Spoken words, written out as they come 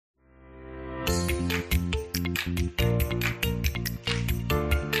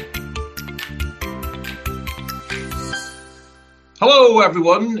Hello,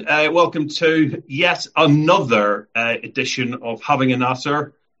 everyone. Welcome to yet another edition of Having a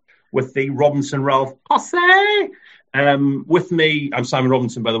Natter with the Robinson Ralph Posse. With me, I'm Simon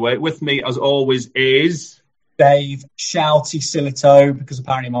Robinson, by the way. With me, as always, is Dave Shouty Silito, because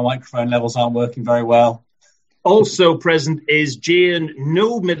apparently my microphone levels aren't working very well. Also present is Jane,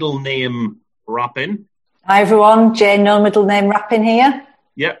 no middle name Rappin. Hi, everyone. Jane, no middle name Rappin here.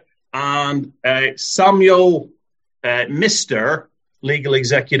 Yep. And Samuel, Mr. Legal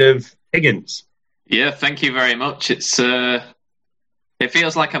Executive Higgins. Yeah, thank you very much. It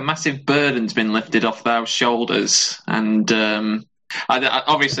feels like a massive burden's been lifted off our shoulders, and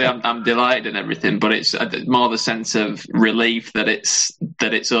obviously I'm delighted and everything, but it's more the sense of relief that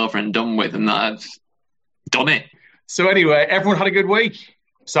it's over and done with, and that I've done it. So anyway, everyone had a good week.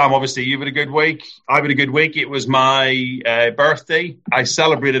 Sam, obviously, you've had a good week. I've had a good week. It was my birthday. I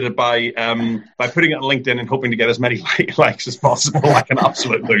celebrated it by putting it on LinkedIn and hoping to get as many likes as possible, like an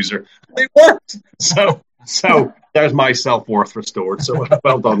absolute loser. It worked. So there's my self-worth restored. So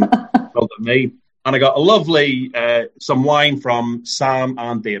well done me. And I got a lovely some wine from Sam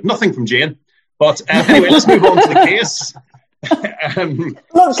and Dave. Nothing from Jane. But anyway, let's move on to the case.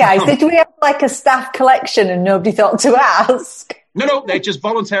 Look, guys, did we have like a staff collection and nobody thought to ask? No, they just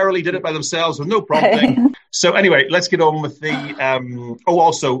voluntarily did it by themselves with no prompting. So anyway, let's get on with the...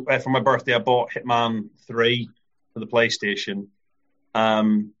 also, for my birthday, I bought Hitman 3 for the PlayStation.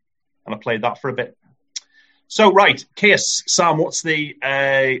 And I played that for a bit. So, right, case. Sam, what's the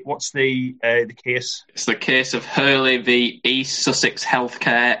case? It's the case of Hurley v East Sussex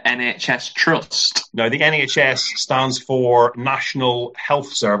Healthcare NHS Trust. Now, the NHS stands for National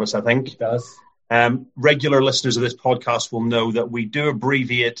Health Service, I think. It does. Regular listeners of this podcast will know that we do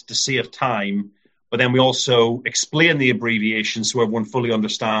abbreviate to save time, but then we also explain the abbreviation so everyone fully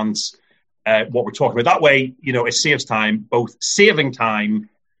understands what we're talking about. That way, it saves time, both saving time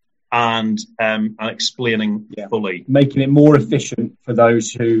and explaining fully. Making it more efficient for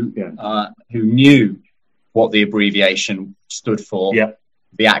those who knew what the abbreviation stood for. Yeah.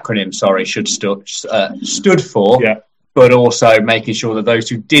 The acronym, stood for. Yeah. But also making sure that those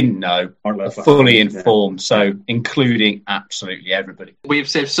who didn't know are fully informed, so including absolutely everybody. We've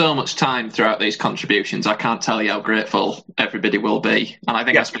saved so much time throughout these contributions. I can't tell you how grateful everybody will be, and I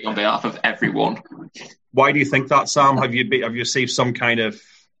think I speak on behalf of everyone. Why do you think that, Sam? Have you received some kind of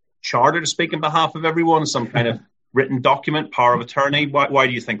charter to speak on behalf of everyone, some kind of written document, power of attorney? Why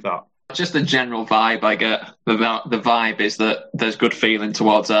do you think that? Just the general vibe I get. The vibe is that there's good feeling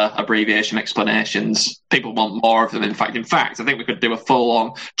towards abbreviation explanations. People want more of them. In fact, I think we could do a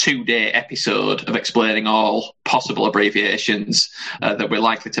full-on 2-day episode of explaining all possible abbreviations that we're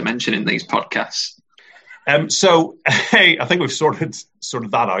likely to mention in these podcasts. I think we've sorted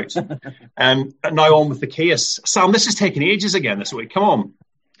that out. Now on with the case. Sam, this is taking ages again this week. Come on.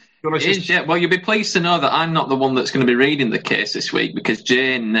 Yeah. Well, you'll be pleased to know that I'm not the one that's going to be reading the case this week, because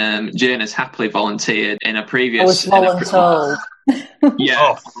Jane has happily volunteered in a previous... I was voluntold. Yeah.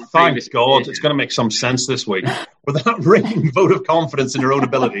 Oh, thank God. It's going to make some sense this week. With that ringing vote of confidence in her own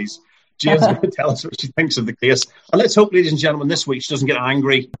abilities, Jane's going to tell us what she thinks of the case. And let's hope, ladies and gentlemen, this week she doesn't get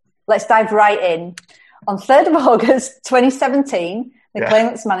angry. Let's dive right in. On 3rd of August 2017, the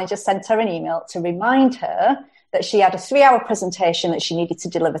claimant's manager sent her an email to remind her that she had a 3-hour presentation that she needed to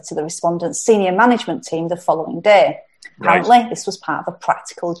deliver to the respondent's senior management team the following day. Apparently, this was part of a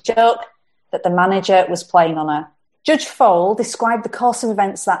practical joke that the manager was playing on her. Judge Fowle described the course of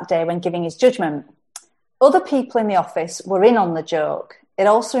events that day when giving his judgment. Other people in the office were in on the joke. It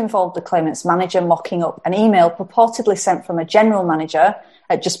also involved the claimant's manager mocking up an email purportedly sent from a general manager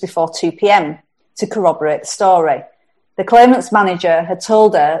at just before 2 p.m. to corroborate the story. The claimant's manager had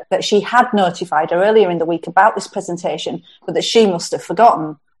told her that she had notified her earlier in the week about this presentation, but that she must have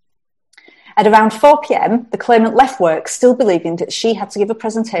forgotten. At around 4 p.m, the claimant left work still believing that she had to give a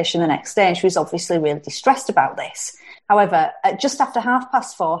presentation the next day, and she was obviously really distressed about this. However, at just after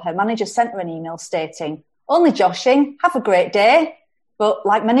 4:30, her manager sent her an email stating, "Only joshing, have a great day." But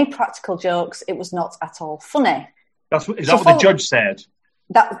like many practical jokes, it was not at all funny. Is that what the judge said?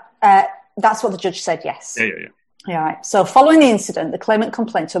 That's what the judge said, yes. Yeah. Yeah, right. So following the incident, the claimant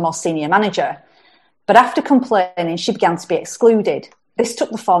complained to a more senior manager. But after complaining, she began to be excluded. This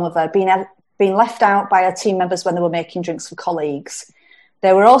took the form of her being left out by her team members when they were making drinks for colleagues.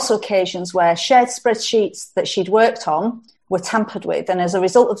 There were also occasions where shared spreadsheets that she'd worked on were tampered with, and as a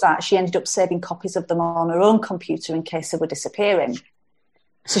result of that, she ended up saving copies of them on her own computer in case they were disappearing.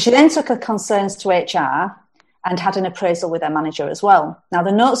 So she then took her concerns to HR and had an appraisal with her manager as well. Now,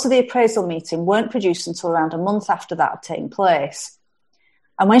 the notes of the appraisal meeting weren't produced until around a month after that had taken place.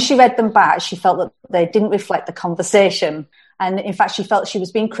 And when she read them back, she felt that they didn't reflect the conversation. And in fact, she felt she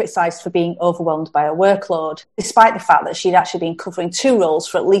was being criticised for being overwhelmed by her workload, despite the fact that she'd actually been covering 2 roles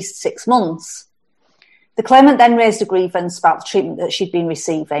for at least 6 months. The claimant then raised a grievance about the treatment that she'd been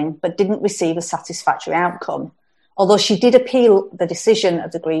receiving, but didn't receive a satisfactory outcome. Although she did appeal the decision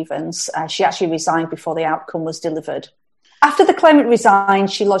of the grievance, she actually resigned before the outcome was delivered. After the claimant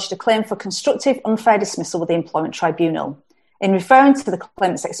resigned, she lodged a claim for constructive unfair dismissal with the Employment Tribunal. In referring to the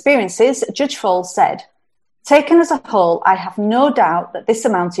claimant's experiences, Judge Fowle said, "Taken as a whole, I have no doubt that this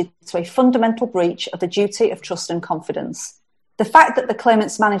amounted to a fundamental breach of the duty of trust and confidence. The fact that the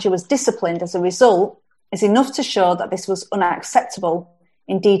claimant's manager was disciplined as a result is enough to show that this was unacceptable,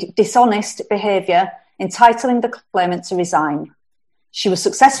 indeed dishonest behaviour, entitling the claimant to resign. She was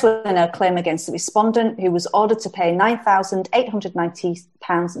successful in her claim against the respondent, who was ordered to pay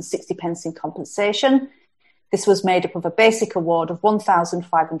 £9,890.60 in compensation. This was made up of a basic award of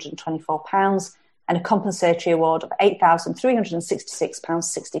 £1,524 and a compensatory award of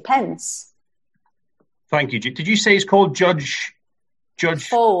 £8,366.60. Thank you. Did you say it's called Judge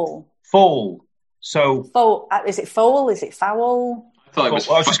Fowle? Fowle. So Fowle. Is it Fowle? Is it Fowl? I thought it was.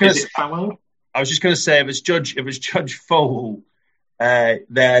 Is it Fowl? I was just going to say if it's Judge Fowle,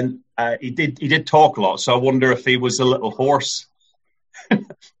 then he did talk a lot. So I wonder if he was a little hoarse. That's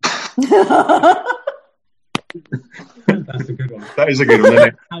a good one. That is a good one, isn't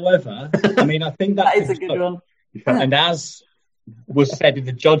it? However, I mean, I think that is a good one. And as was said in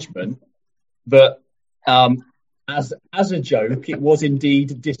the judgment, that as a joke, it was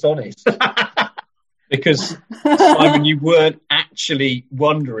indeed dishonest. Because, Simon, you weren't actually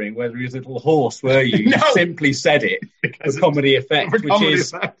wondering whether he was a little hoarse, were you? No. You simply said it for comedy effect,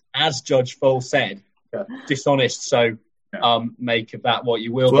 as Judge Fowle said, dishonest. So make of that what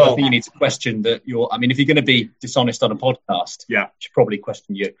you will. But I think you need to question that if you're going to be dishonest on a podcast, you should probably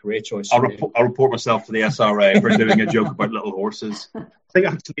question your career choice. I'll report myself to the SRA for doing a joke about little horses. I think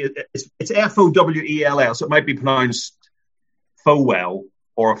actually it's Fowell, so it might be pronounced Fowell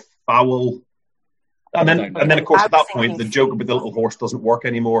or Fowl. And then, of course, at that point, the joke about the little horse doesn't work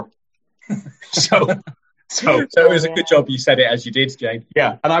anymore. So it was a good job you said it as you did, Jane.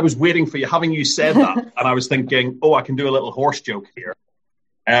 Yeah, and I was waiting for you, having you said that, and I was thinking, I can do a little horse joke here.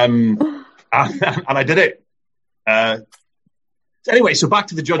 And I did it. Anyway, so back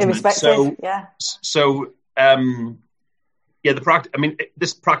to the judgment.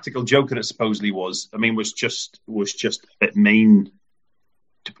 This practical joke that it supposedly was just a bit mean,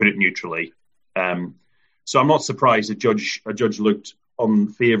 to put it neutrally. So I'm not surprised a judge looked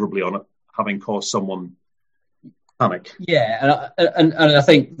unfavourably on it, having caused someone panic. Yeah, and I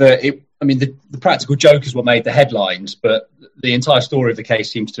think that the practical joke is what made the headlines, but the entire story of the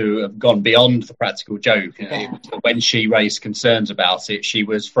case seems to have gone beyond the practical joke. Yeah. When she raised concerns about it, she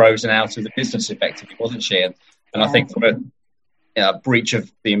was frozen out of the business effectively, wasn't she? And I think from a breach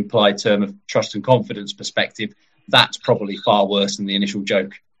of the implied term of trust and confidence perspective, that's probably far worse than the initial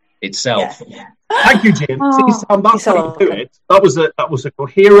joke itself. Yeah. Thank you, Jane. That was a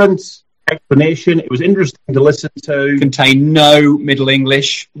coherent explanation. It was interesting to listen to. Contained no Middle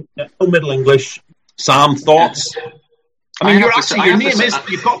English. No Middle English. Sam, thoughts? Your name is.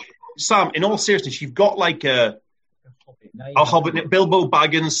 You've got Sam. In all seriousness, you've got like a Hobbit, Bilbo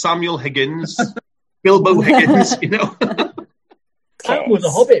Baggins, Samuel Higgins, Bilbo Higgins. Sam was a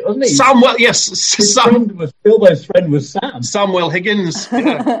hobbit, wasn't he? Samuel, yes. Bilbo's friend was Sam. Samuel Higgins.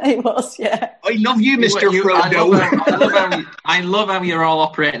 Yeah. He was, yeah. I love you, Mr. Frodo. I love how you're all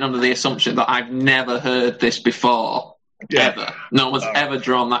operating under the assumption that I've never heard this before. Yeah. Ever. No one's ever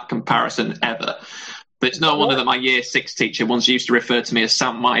drawn that comparison, ever. But it's no wonder that my year 6 teacher once used to refer to me as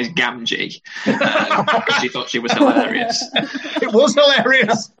Samwise Gamgee because she thought she was hilarious. It was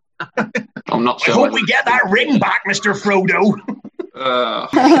hilarious. I'm not sure. I hope we get that ring back, Mr. Frodo.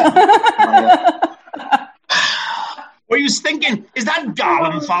 What are you thinking? Is that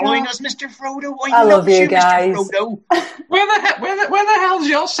Gollum following us, Mr. Frodo? I love you guys. Mr. Frodo. Where the hell's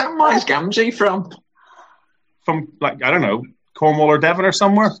your Samwise Gamgee from? From, I don't know, Cornwall or Devon or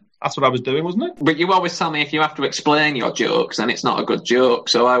somewhere. That's what I was doing, wasn't it? But you always tell me if you have to explain your jokes, then it's not a good joke.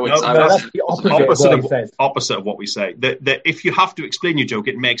 So I would. That's the opposite of what we say. That if you have to explain your joke,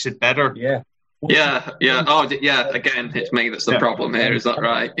 it makes it better. Yeah. Yeah. Oh, yeah. Again, it's me that's the problem here. Is that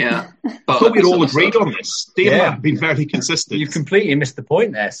right? Yeah. But I thought we'd all agreed on this. Steve and I have been very consistent. You've completely missed the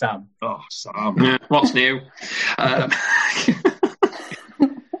point there, Sam. Oh, Sam. Yeah, what's new?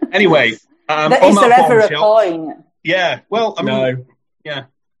 Anyway, is there ever a point? Yeah. Well, no. Yeah.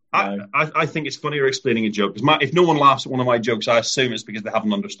 No. I think it's funnier explaining a joke. Because if no one laughs at one of my jokes, I assume it's because they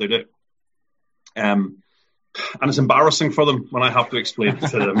haven't understood it. And it's embarrassing for them when I have to explain it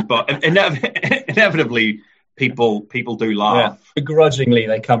to them. But inevitably, people do laugh. Yeah. Begrudgingly,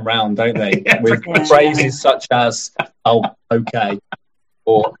 they come round, don't they? Yeah, with phrases such as, "Oh, okay,"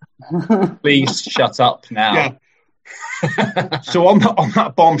 or "Please shut up now." Yeah. So on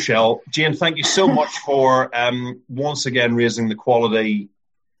that bombshell, Jane, thank you so much for once again raising the quality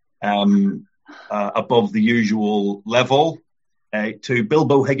above the usual level. To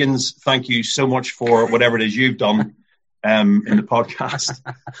Bilbo Higgins, thank you so much for whatever it is you've done in the podcast.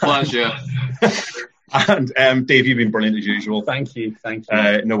 Pleasure. And Dave, you've been brilliant as usual. Thank you.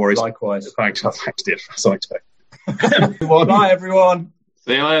 No worries. Likewise. Thanks, Dave. That's unexpected. Bye, everyone.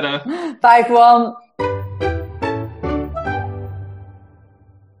 See you later. Bye, everyone.